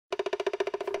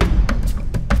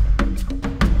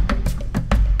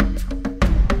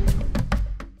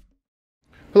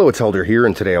Hello, it's Elder here,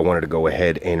 and today I wanted to go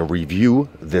ahead and review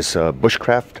this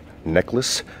Bushcraft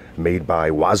necklace made by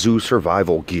Wazoo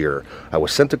Survival Gear. I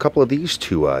was sent a couple of these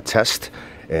to test,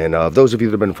 and those of you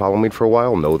that have been following me for a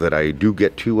while know that I do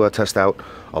get to test out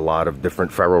a lot of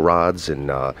different ferro rods and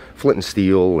flint and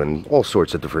steel and all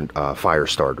sorts of different fire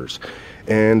starters.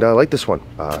 And I like this one.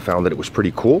 I found that it was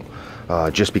pretty cool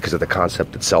just because of the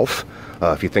concept itself.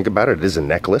 If you think about it, it is a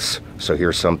necklace. So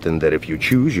here's something that if you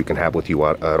choose, you can have with you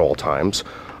at all times.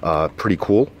 Pretty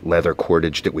cool leather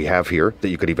cordage that we have here that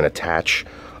you could even attach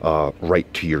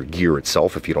right to your gear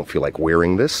itself if you don't feel like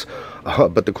wearing this.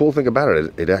 But the cool thing about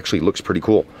it, it actually looks pretty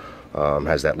cool.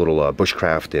 Has that little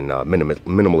bushcraft and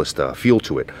minimalist feel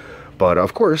to it. But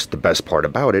of course, the best part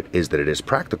about it is that it is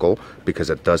practical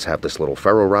because it does have this little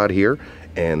ferro rod here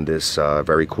and this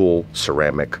very cool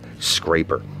ceramic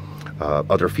scraper.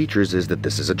 Other features is that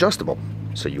this is adjustable.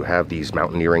 So you have these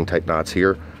mountaineering type knots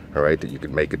here, all right, that you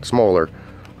could make it smaller,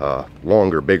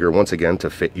 longer, bigger, once again, to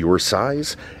fit your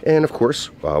size. And of course,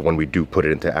 when we do put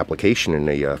it into application in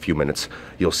a few minutes,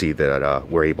 you'll see that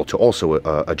we're able to also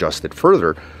adjust it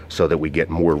further so that we get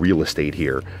more real estate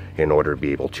here in order to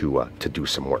be able to do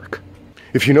some work.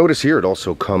 If you notice here, it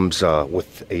also comes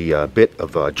with a bit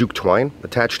of jute twine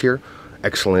attached here.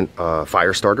 Excellent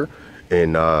fire starter.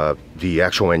 And the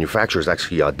actual manufacturers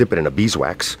actually dip it in a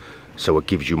beeswax, so it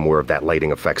gives you more of that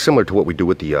lighting effect, similar to what we do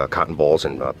with the cotton balls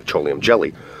and petroleum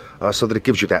jelly, so that it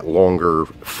gives you that longer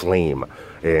flame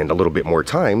and a little bit more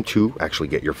time to actually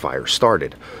get your fire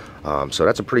started. So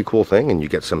that's a pretty cool thing, and you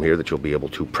get some here that you'll be able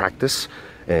to practice.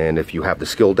 And if you have the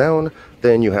skill down,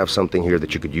 then you have something here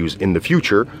that you could use in the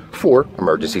future for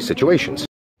emergency situations.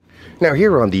 Now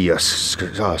here on the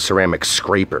ceramic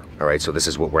scraper, all right, so this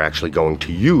is what we're actually going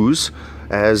to use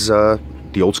as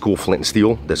the old school flint and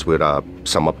steel. This would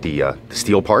sum up the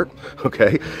steel part,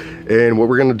 okay? And what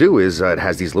we're gonna do is it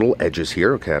has these little edges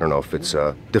here, okay? I don't know if it's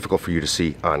difficult for you to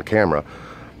see on camera,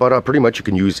 but pretty much you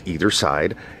can use either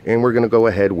side, and we're gonna go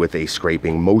ahead with a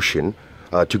scraping motion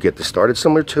to get this started,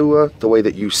 similar to the way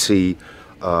that you see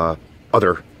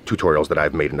other tutorials that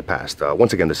I've made in the past.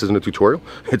 Once again, this isn't a tutorial,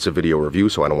 it's a video review,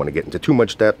 so I don't want to get into too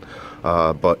much depth,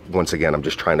 but once again, I'm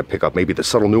just trying to pick up maybe the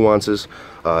subtle nuances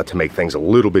to make things a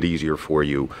little bit easier for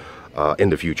you in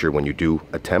the future when you do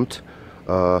attempt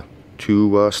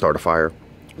to start a fire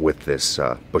with this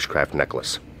Bushcraft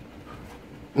necklace.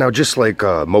 Now, just like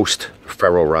most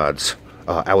ferro rods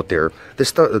out there,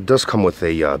 this does come with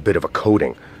a bit of a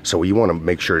coating, so you want to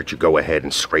make sure that you go ahead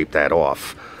and scrape that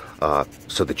off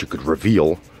so that you could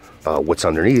reveal what's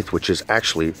underneath, which is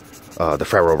actually the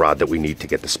ferro rod that we need to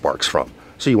get the sparks from.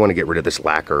 So you want to get rid of this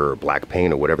lacquer or black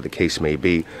paint or whatever the case may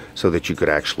be, so that you could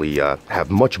actually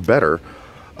have much better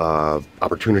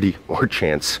opportunity or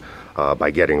chance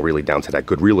by getting really down to that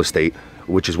good real estate,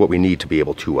 which is what we need to be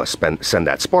able to send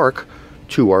that spark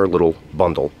to our little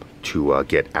bundle to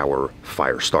get our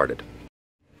fire started.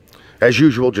 As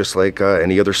usual, just like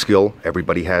any other skill,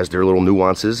 everybody has their little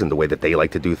nuances and the way that they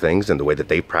like to do things and the way that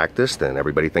they practiced, and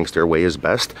everybody thinks their way is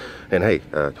best. And hey,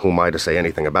 who am I to say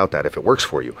anything about that if it works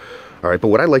for you? All right, but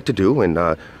what I like to do, and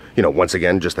you know, once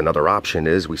again, just another option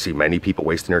is we see many people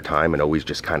wasting their time and always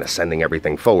just kind of sending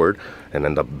everything forward and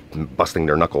end up busting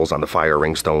their knuckles on the fire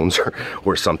ring stones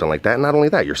or something like that. And not only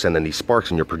that, you're sending these sparks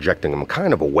and you're projecting them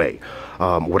kind of away.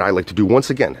 What I like to do,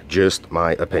 once again, just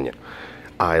my opinion,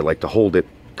 I like to hold it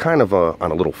kind of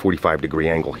on a little 45-degree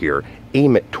angle here,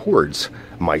 aim it towards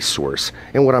my source,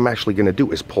 and what I'm actually going to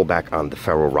do is pull back on the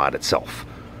ferro rod itself.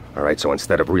 All right, so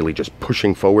instead of really just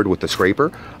pushing forward with the scraper,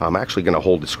 I'm actually going to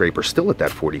hold the scraper still at that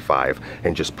 45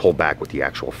 and just pull back with the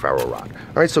actual ferro rod.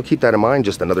 All right, so keep that in mind.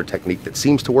 Just another technique that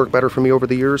seems to work better for me over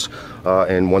the years.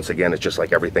 And once again, it's just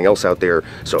like everything else out there.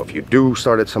 So if you do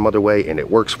start it some other way and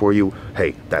it works for you,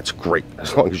 hey, that's great,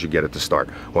 as long as you get it to start.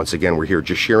 Once again, we're here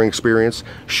just sharing experience,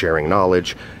 sharing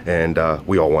knowledge, and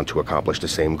we all want to accomplish the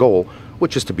same goal,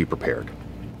 which is to be prepared.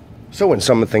 So in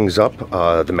summing things up,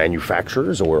 the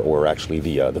manufacturers, or actually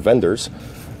the vendors,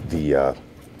 the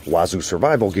Wazoo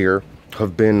Survival Gear,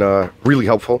 have been really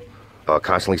helpful,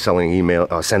 constantly sending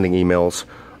emails,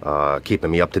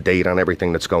 keeping me up to date on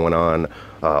everything that's going on,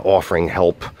 offering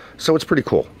help. So it's pretty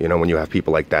cool, you know, when you have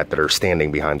people like that that are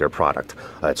standing behind their product.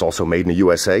 It's also made in the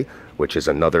USA, which is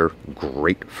another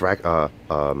great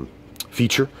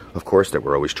feature, of course, that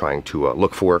we're always trying to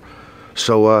look for.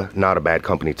 So not a bad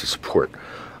company to support.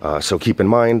 So keep in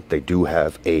mind, they do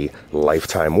have a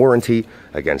lifetime warranty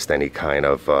against any kind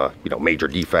of, you know, major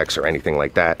defects or anything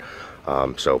like that.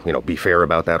 So, you know, be fair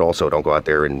about that also. Don't go out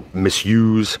there and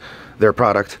misuse their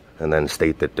product. and then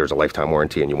state that there's a lifetime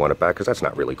warranty and you want it back, because that's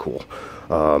not really cool.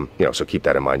 You know, so keep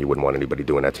that in mind. You wouldn't want anybody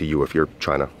doing that to you if you're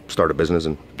trying to start a business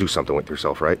and do something with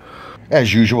yourself, right?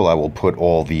 As usual, I will put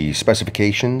all the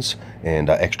specifications and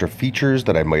extra features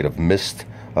that I might have missed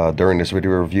during this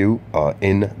video review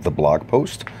in the blog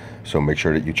post. So make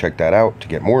sure that you check that out to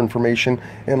get more information,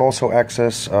 and also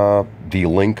access the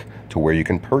link to where you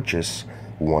can purchase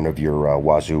one of your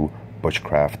Wazoo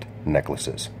Bushcraft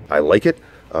necklaces. I like it.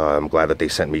 I'm glad that they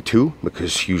sent me two,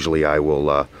 because usually I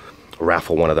will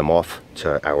raffle one of them off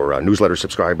to our newsletter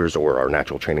subscribers or our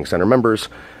Natural Training Center members.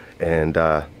 And,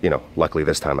 you know, luckily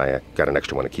this time I got an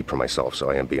extra one to keep for myself, so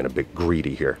I am being a bit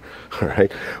greedy here. All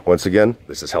right. Once again,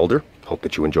 this is Helder. Hope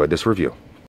that you enjoyed this review.